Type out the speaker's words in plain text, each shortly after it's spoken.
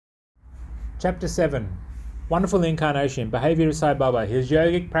Chapter 7. Wonderful Incarnation, Behavior of Sai Baba, His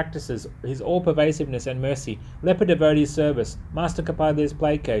yogic practices, His all-pervasiveness and mercy, leper devotee service, Master Kapadia's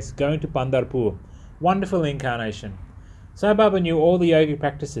play case, going to Pandharpur. Wonderful Incarnation. Sai Baba knew all the yogic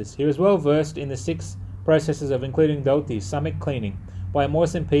practices. He was well versed in the 6 processes of including dhoti, stomach cleaning, by a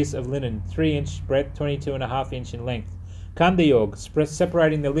moistened piece of linen, 3-inch breadth, 22.5-inch in length, Kanda Yoga,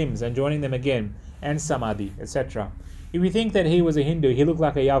 separating the limbs and joining them again, and Samadhi, etc. If you think that he was a Hindu, he looked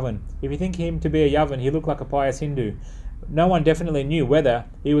like a Yavan. If you think him to be a Yavan, he looked like a pious Hindu. No one definitely knew whether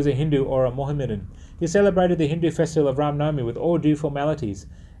he was a Hindu or a Mohammedan. He celebrated the Hindu festival of Ram Navami with all due formalities,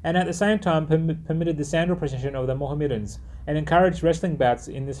 and at the same time permitted the sandal procession of the Mohammedans, and encouraged wrestling bouts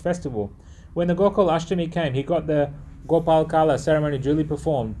in this festival. When the Gokul Ashtami came, he got the Gopal Kala ceremony duly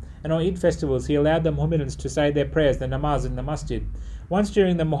performed, and on Eid festivals he allowed the Mohammedans to say their prayers, the namaz, in the masjid. Once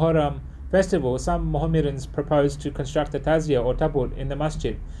during the Muharram festival, some Mohammedans proposed to construct a tazia or tabut in the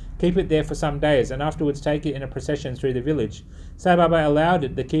masjid, keep it there for some days, and afterwards take it in a procession through the village. Sai Baba allowed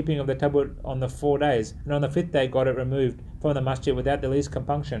it the keeping of the tabut on the 4 days, and on the 5th day got it removed from the masjid without the least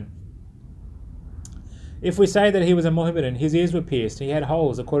compunction. If we say that he was a Mohammedan, his ears were pierced. He had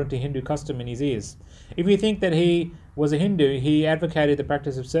holes, according to Hindu custom, in his ears. If you think that he was a Hindu, he advocated the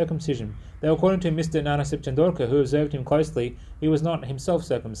practice of circumcision, though according to Mr. Nanasip Chandorkar, who observed him closely, he was not himself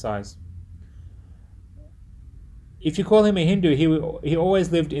circumcised. If you call him a Hindu, he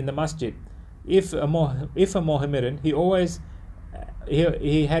always lived in the masjid. If a Mohammedan, he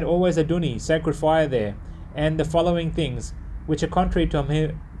had always a duni, sacred fire there, and the following things, which are contrary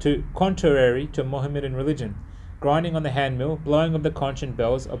to Mohammedan religion: grinding on the handmill, blowing of the conch and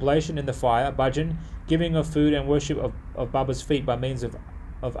bells, oblation in the fire, bhajan, giving of food and worship of Baba's feet by means of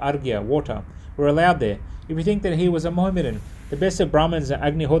arghya, water, were allowed there. If you think that he was a Mohammedan, the best of Brahmins and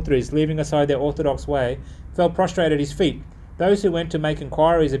Agnihotris, leaving aside their orthodox way, fell prostrate at his feet. Those who went to make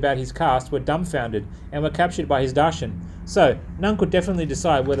inquiries about his caste were dumbfounded and were captured by his darshan. So, none could definitely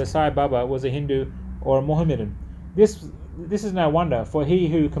decide whether Sai Baba was a Hindu or a Mohammedan. This is no wonder, for he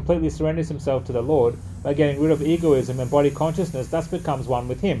who completely surrenders himself to the Lord by getting rid of egoism and body consciousness thus becomes one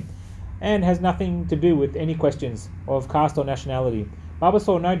with him, and has nothing to do with any questions of caste or nationality. Baba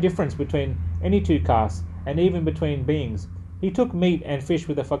saw no difference between any 2 castes, and even between beings. He took meat and fish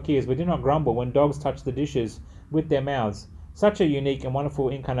with the fakirs, but did not grumble when dogs touched the dishes with their mouths. Such a unique and wonderful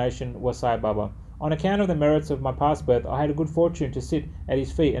incarnation was Sai Baba. On account of the merits of my past birth, I had a good fortune to sit at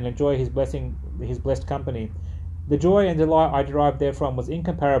his feet and enjoy his blessed company. The joy and delight I derived therefrom was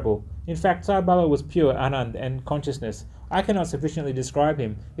incomparable. In fact, Sai Baba was pure Anand and consciousness. I cannot sufficiently describe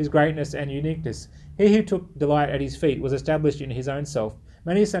him, his greatness and uniqueness. He who took delight at his feet was established in his own self.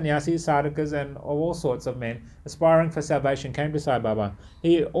 Many sannyasis, sadhakas, and of all sorts of men aspiring for salvation came to Sai Baba.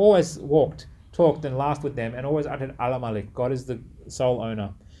 He always walked, talked, and laughed with them, and always uttered Allah Malik, God is the sole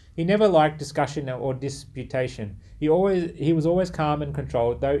owner. He never liked discussion or disputation. He was always calm and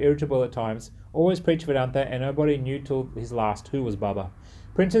controlled, though irritable at times, always preached Vedanta, and nobody knew till his last who was Baba.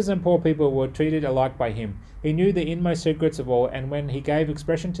 Princes and poor people were treated alike by him. He knew the inmost secrets of all, and when he gave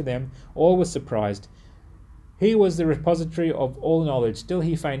expression to them, all was surprised. He was the repository of all knowledge, still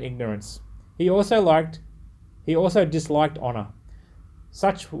he feigned ignorance. He also disliked honour.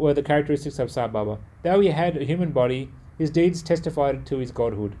 Such were the characteristics of Sai Baba. Though he had a human body, his deeds testified to his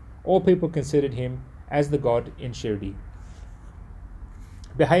godhood. All people considered him as the god in Shirdi.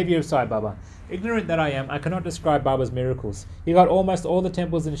 Behavior of Sai Baba. Ignorant that I am, I cannot describe Baba's miracles. He got almost all the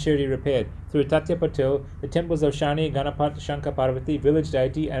temples in Shirdi repaired. Through Tatya Patil, the temples of Shani, Ganapat, Shankar Parvati, village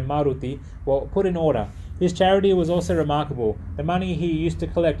deity, and Maruti were put in order. His charity was also remarkable. The money he used to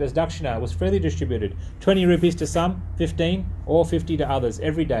collect as dakshina was freely distributed, 20 rupees to some, 15 or 50 to others,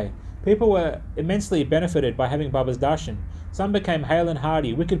 every day. People were immensely benefited by having Baba's darshan. Some became hale and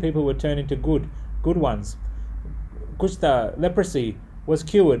hearty. Wicked people were turned into good ones. Kushta, leprosy, was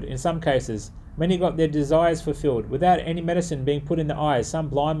cured in some cases. Many got their desires fulfilled. Without any medicine being put in the eyes, some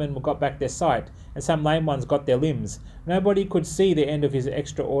blind men got back their sight, and some lame ones got their limbs. Nobody could see the end of his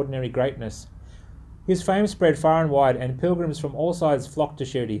extraordinary greatness. His fame spread far and wide, and pilgrims from all sides flocked to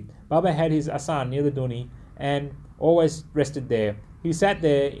Shirdi. Baba had his asan near the duni, and always rested there. He sat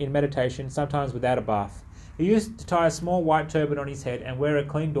there in meditation, sometimes without a bath. He used to tie a small white turban on his head and wear a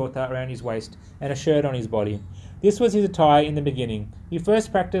clean dhota around his waist and a shirt on his body. This was his attire in the beginning. He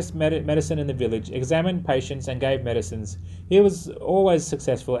first practiced medicine in the village, examined patients and gave medicines. He was always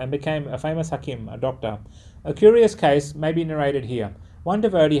successful and became a famous hakim, a doctor. A curious case may be narrated here. One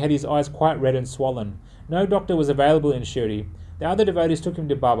devotee had his eyes quite red and swollen. No doctor was available in Shirdi. The other devotees took him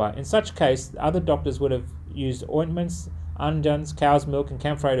to Baba. In such case, the other doctors would have used ointments, anjans, cow's milk, and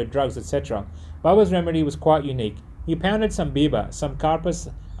camphorated drugs, etc. Baba's remedy was quite unique. He pounded some biba, some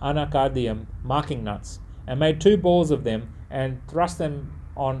karpas, anacardium marking nuts, and made 2 balls of them and thrust them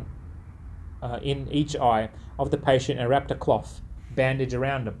on in each eye of the patient and wrapped a cloth bandage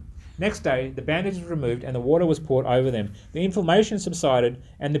around them. Next day, the bandage was removed and the water was poured over them. The inflammation subsided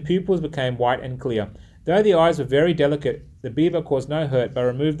and the pupils became white and clear. Though the eyes were very delicate, the beaver caused no hurt but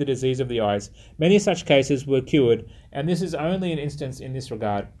removed the disease of the eyes. Many such cases were cured, and this is only an instance in this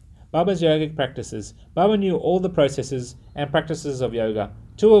regard. Baba's yogic practices. Baba knew all the processes and practices of yoga.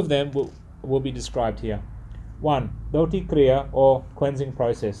 2 of them will be described here. 1. Dhoti Kriya, or cleansing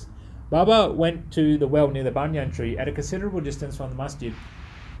process. Baba went to the well near the banyan tree at a considerable distance from the masjid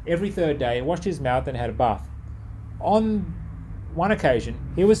every 3rd day, washed his mouth and had a bath. On one occasion,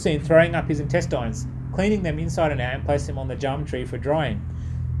 he was seen throwing up his intestines, cleaning them inside and out and placing them on the jam tree for drying.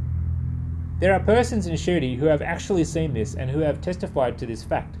 There are persons in Shirdi who have actually seen this and who have testified to this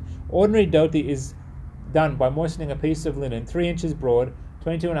fact. Ordinary dhoti is done by moistening a piece of linen 3 inches broad,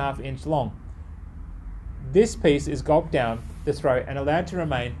 22.5 inches long. This piece is gulped down the throat and allowed to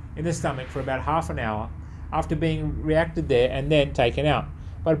remain in the stomach for about half an hour after being reacted there and then taken out.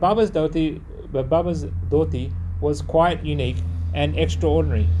 But Baba's dhoti was quite unique and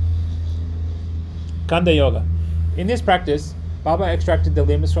extraordinary. Kanda Yoga. In this practice, Baba extracted the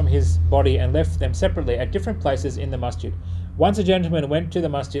limbs from his body and left them separately at different places in the masjid. Once a gentleman went to the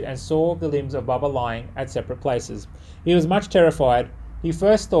masjid and saw the limbs of Baba lying at separate places. He was much terrified. He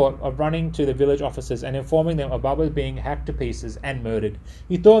first thought of running to the village officers and informing them of Baba being hacked to pieces and murdered.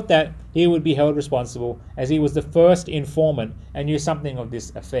 He thought that he would be held responsible as he was the first informant and knew something of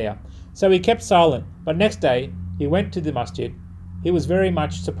this affair. So he kept silent, but next day he went to the masjid. He was very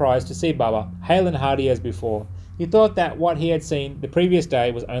much surprised to see Baba, hale and hearty as before. He thought that what he had seen the previous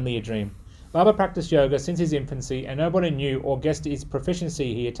day was only a dream. Baba practiced yoga since his infancy and nobody knew or guessed his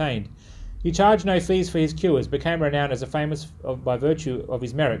proficiency he attained. He charged no fees for his cures, became renowned as a famous by virtue of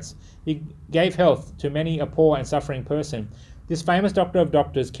his merits. He gave health to many a poor and suffering person. This famous doctor of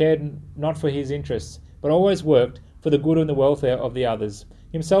doctors cared not for his interests, but always worked for the good and the welfare of the others,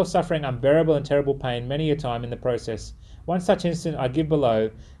 himself suffering unbearable and terrible pain many a time in the process. One such instance I give below,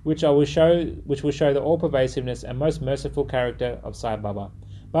 which will show the all-pervasiveness and most merciful character of Sai Baba.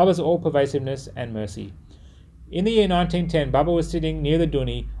 Baba's all-pervasiveness and mercy. In the year 1910, Baba was sitting near the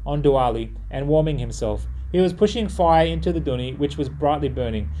Duni on Diwali and warming himself. He was pushing fire into the Duni, which was brightly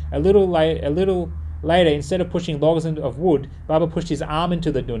burning. A little later, instead of pushing logs of wood, Baba pushed his arm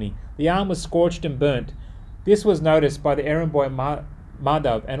into the Duni. The arm was scorched and burnt. This was noticed by the errand boy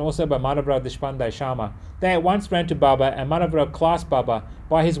Madhav and also by Madhavrao Deshpande Sharma. They at once ran to Baba, and Madhavrao clasped Baba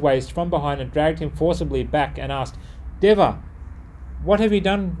by his waist from behind and dragged him forcibly back and asked, "Deva, what have you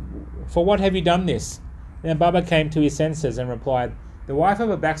done? For what have you done this?" Then Baba came to his senses and replied, "The wife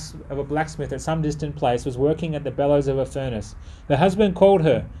of a blacksmith at some distant place was working at the bellows of a furnace. Her husband called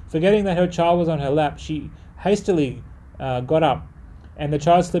her. Forgetting that her child was on her lap, she hastily got up, and the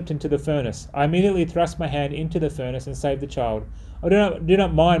child slipped into the furnace. I immediately thrust my hand into the furnace and saved the child. I do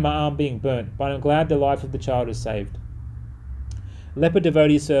not mind my arm being burnt, but I am glad the life of the child is saved." Leper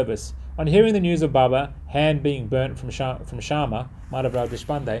devotee service. On hearing the news of Baba, hand being burnt from Sharma, Madhavrao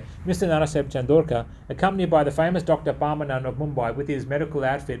Deshpande, Mr. Nanasaheb Chandorkar, accompanied by the famous Dr. Parmanand of Mumbai with his medical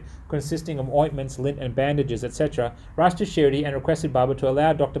outfit consisting of ointments, lint and bandages, etc., rushed to Shirdi and requested Baba to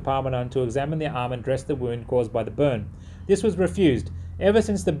allow Dr. Parmanand to examine the arm and dress the wound caused by the burn. This was refused. Ever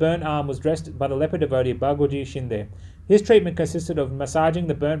since the burnt arm was dressed by the leper devotee Baguji Shinde. His treatment consisted of massaging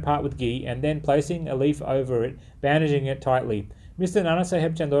the burnt part with ghee and then placing a leaf over it, bandaging it tightly. Mr.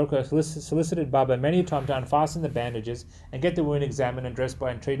 Nanasaheb Chandorkar solicited Baba many times to unfasten the bandages and get the wound examined and dressed by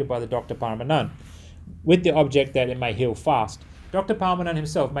and treated by the Dr. Parmanand, with the object that it may heal fast. Dr. Parmanand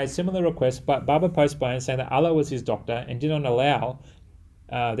himself made similar requests, but Baba postponed, saying that Allah was his doctor and did not allow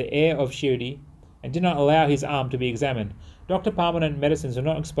the heir of Shirdi and did not allow his arm to be examined. Dr. Parmanand medicines were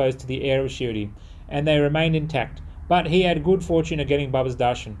not exposed to the heir of Shirdi, and they remained intact, but he had good fortune of getting Baba's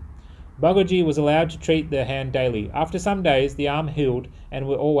darshan. Baguji was allowed to treat the hand daily. After some days, the arm healed and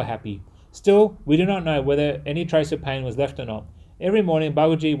all were happy. Still, we do not know whether any trace of pain was left or not. Every morning,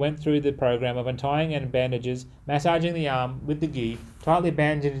 Baguji went through the program of untying and bandages, massaging the arm with the ghee, tightly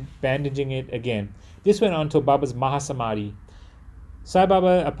bandaging it again. This went on till Baba's Mahasamadhi. Sai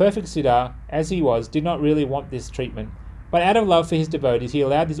Baba, a perfect siddha as he was, did not really want this treatment. But out of love for his devotees, he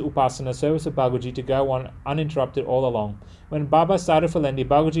allowed this upasana service of Baguji to go on uninterrupted all along. When Baba started for Lendi,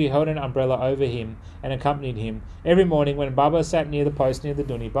 Baguji held an umbrella over him and accompanied him. Every morning, when Baba sat near the post near the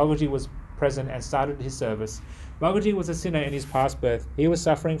Duni, Baguji was present and started his service. Baguji was a sinner in his past birth. He was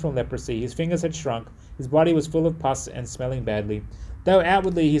suffering from leprosy. His fingers had shrunk. His body was full of pus and smelling badly. Though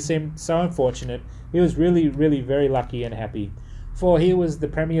outwardly he seemed so unfortunate, he was really very lucky and happy. for he was the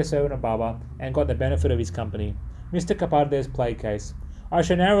premier servant of Baba and got the benefit of his company. Mr. Kapade's play case. I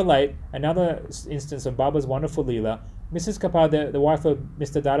shall now relate another instance of Baba's wonderful Leela. Mrs. Kapade, the wife of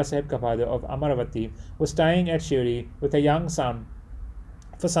Mr. Dadasaheb Kapade of Amaravati, was staying at Shirdi with her young son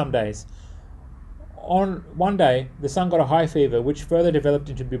for some days. On one day, the son got a high fever, which further developed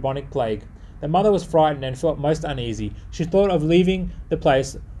into bubonic plague. The mother was frightened and felt most uneasy. She thought of leaving the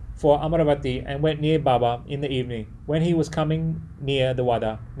place for Amaravati and went near Baba in the evening, when he was coming near the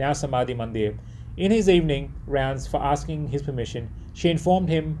Wada, now Samadhi Mandir. In his evening rounds for asking his permission, she informed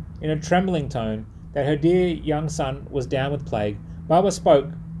him in a trembling tone that her dear young son was down with plague. Baba spoke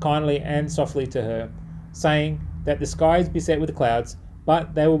kindly and softly to her, saying that the sky is beset with clouds,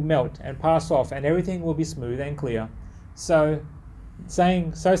 but they will melt and pass off, and everything will be smooth and clear. So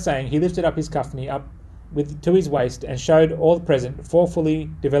saying, he lifted up his kafni to his waist and showed all present 4 fully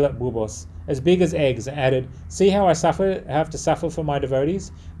developed bubos, as big as eggs, and added, "See how I have to suffer for my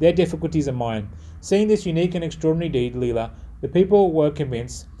devotees? Their difficulties are mine." Seeing this unique and extraordinary deed, Leela, the people were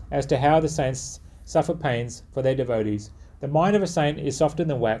convinced as to how the saints suffer pains for their devotees. The mind of a saint is softer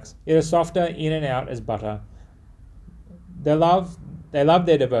than wax; it is softer in and out as butter. They love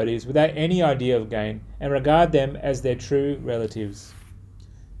their devotees without any idea of gain, and regard them as their true relatives.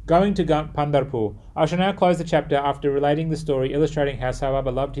 Going to Pandharpur. I shall now close the chapter after relating the story illustrating how Sai Baba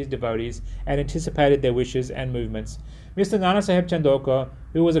loved his devotees and anticipated their wishes and movements. Mr. Nanasaheb Chandorkar,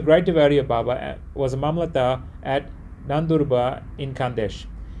 who was a great devotee of Baba, was a mamlatar at Nandurbar in Khandesh.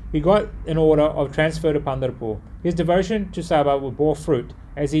 He got an order of transfer to Pandharpur. His devotion to Sai Baba bore fruit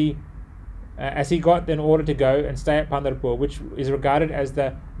as he got an order to go and stay at Pandharpur, which is regarded as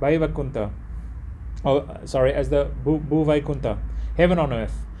the Bhuvaikunta, heaven on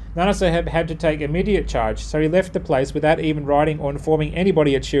earth. Nana Sahib had to take immediate charge, so he left the place without even writing or informing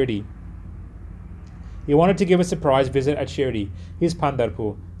anybody at Shirdi. He wanted to give a surprise visit at Shirdi, his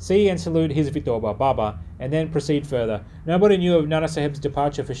Pandharpur, see and salute his Vitoba, Baba, and then proceed further. Nobody knew of Nana Sahib's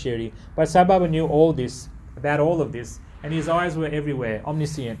departure for Shirdi, but Sai Baba knew about all of this, and his eyes were everywhere,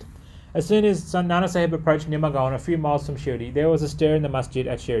 omniscient. As soon as Nana Sahib approached Nimagaon, a few miles from Shirdi, there was a stir in the masjid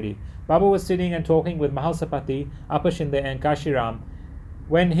at Shirdi. Baba was sitting and talking with Mahalsapati, Apashinde and Kashiram,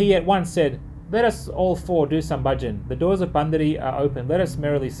 when he at once said, "Let us all 4 do some bhajan. The doors of Pandari are open. Let us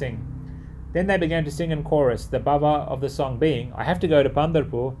merrily sing." Then they began to sing in chorus, the bhava of the song being, "I have to go to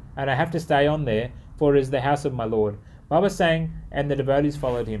Pandharpur, and I have to stay on there, for it is the house of my Lord." Baba sang, and the devotees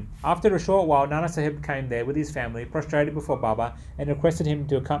followed him. After a short while, Nana Sahib came there with his family, prostrated before Baba, and requested him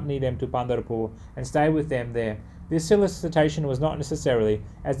to accompany them to Pandharpur and stay with them there. This solicitation was not necessary,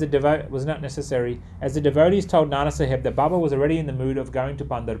 as the devotees told Nana Sahib that Baba was already in the mood of going to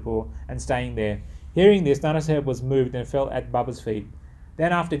Pandharpur and staying there. Hearing this, Nana Sahib was moved and fell at Baba's feet.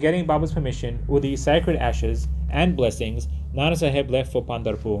 Then, after getting Baba's permission, with the sacred ashes and blessings, Nana Sahib left for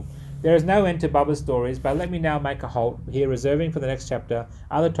Pandharpur. There is no end to Baba's stories, but let me now make a halt here, reserving for the next chapter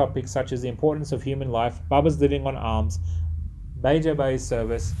other topics such as the importance of human life, Baba's living on alms, Bajabai's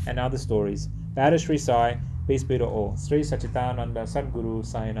service, and other stories. That is Sri Sai, peace be to all. Sri Sachidananda Sadguru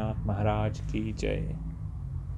Sainath Maharaj Ki Jai.